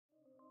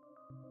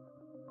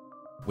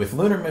With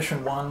Lunar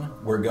Mission 1,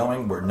 we're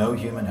going where no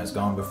human has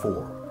gone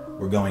before.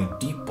 We're going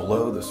deep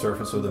below the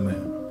surface of the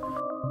moon.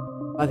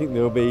 I think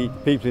there will be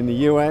people in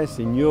the US,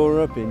 in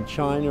Europe, in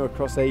China,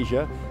 across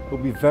Asia who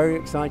will be very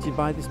excited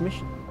by this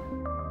mission.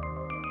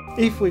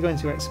 If we're going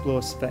to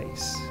explore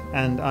space,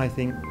 and I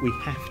think we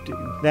have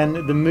to, then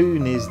the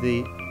moon is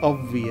the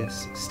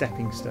obvious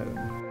stepping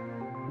stone.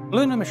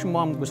 Lunar Mission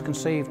 1 was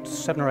conceived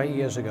 7 or 8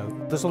 years ago.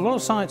 There's a lot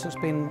of science that's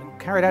been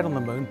carried out on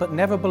the moon, but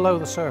never below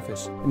the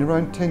surface. In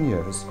around 10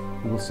 years,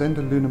 we will send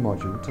a lunar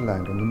module to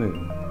land on the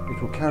moon.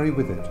 It will carry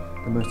with it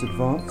the most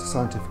advanced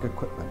scientific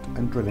equipment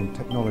and drilling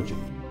technology.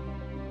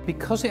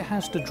 Because it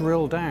has to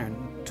drill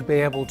down to be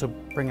able to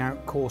bring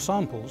out core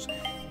samples,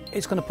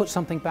 it's going to put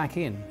something back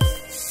in.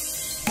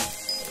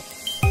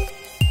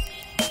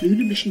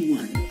 Lunar Mission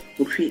 1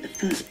 will create the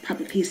first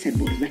publicly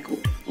assembled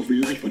record of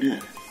life on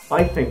Earth.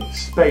 I think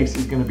space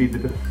is going to be the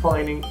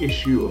defining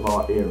issue of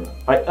our era.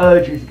 I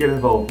urge you to get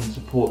involved and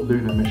support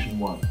Lunar Mission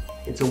 1.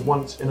 It's a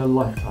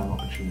once-in-a-lifetime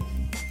opportunity.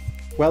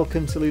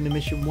 Welcome to Lunar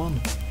Mission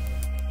 1.